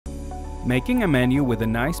Making a menu with a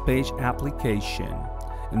Nicepage application.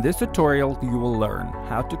 In this tutorial, you will learn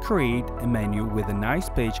how to create a menu with a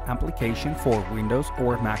Nicepage application for Windows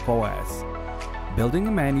or Mac OS. Building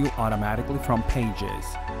a menu automatically from pages.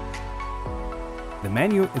 The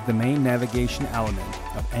menu is the main navigation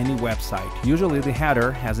element of any website. Usually the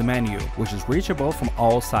header has a menu, which is reachable from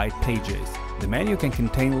all site pages. The menu can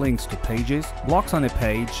contain links to pages, blocks on a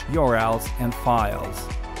page, URLs, and files.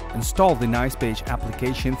 Install the Nicepage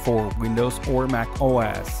application for Windows or Mac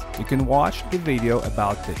OS. You can watch the video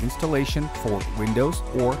about the installation for Windows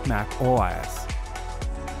or Mac OS.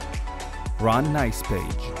 Run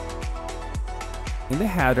Nicepage. In the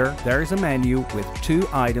header, there is a menu with 2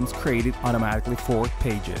 items created automatically for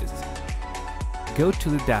pages. Go to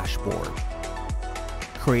the dashboard.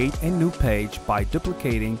 Create a new page by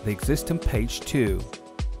duplicating the existing page 2.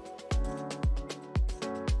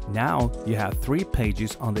 Now you have 3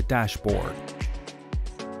 pages on the dashboard.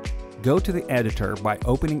 Go to the editor by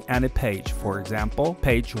opening any page, for example,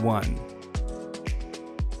 page 1.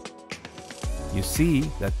 You see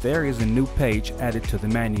that there is a new page added to the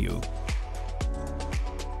menu.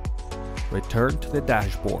 Return to the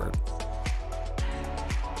dashboard.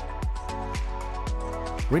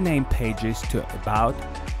 Rename pages to About,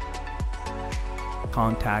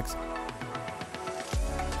 Contacts,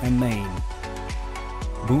 and Main.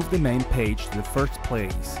 Move the main page to the first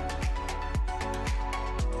place.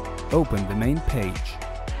 Open the main page.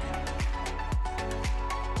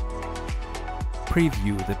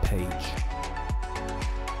 Preview the page.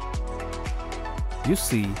 You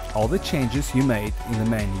see all the changes you made in the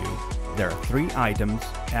menu. There are 3 items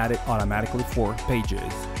added automatically for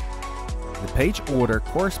pages. The page order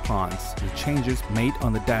corresponds to the changes made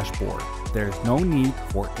on the dashboard. There is no need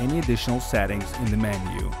for any additional settings in the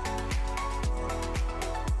menu.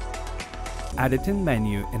 Editing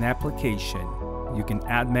menu in application. You can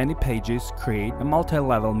add many pages, create a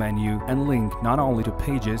multi-level menu, and link not only to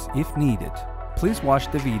pages if needed. Please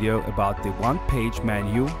watch the video about the one-page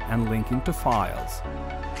menu and linking to files.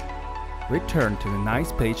 Return to the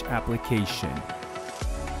Nicepage application.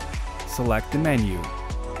 Select the menu.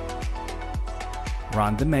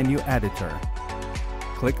 Run the menu editor.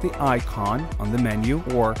 Click the icon on the menu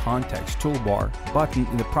or context toolbar button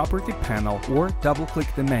in the property panel or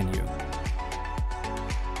double-click the menu.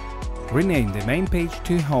 Rename the main page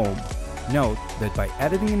to Home. Note that by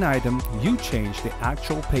editing an item, you change the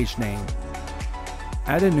actual page name.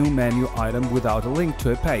 Add a new menu item without a link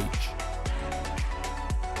to a page.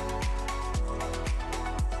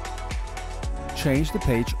 Change the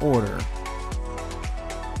page order.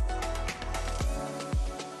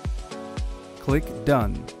 Click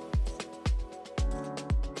Done.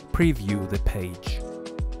 Preview the page.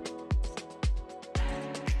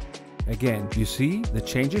 Again, you see the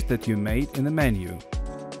changes that you made in the menu.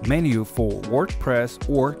 Menu for WordPress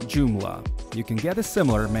or Joomla. You can get a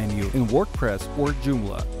similar menu in WordPress or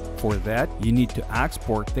Joomla. For that, you need to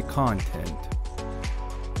export the content.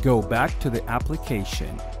 Go back to the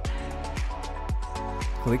application.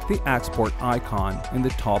 Click the export icon in the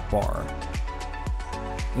top bar.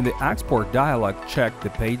 In the export dialog, check the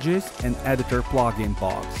Pages and Editor plugin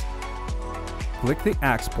box. Click the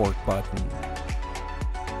Export button.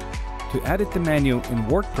 To edit the menu in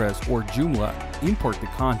WordPress or Joomla, import the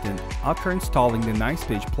content after installing the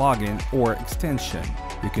Nicepage plugin or extension.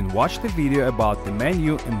 You can watch the video about the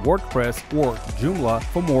menu in WordPress or Joomla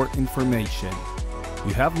for more information.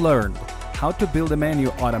 You have learned how to build a menu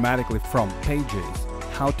automatically from pages,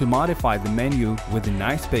 how to modify the menu with the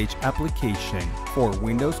Nicepage application for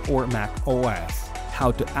Windows or Mac OS,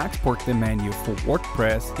 how to export the menu for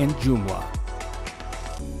WordPress and Joomla.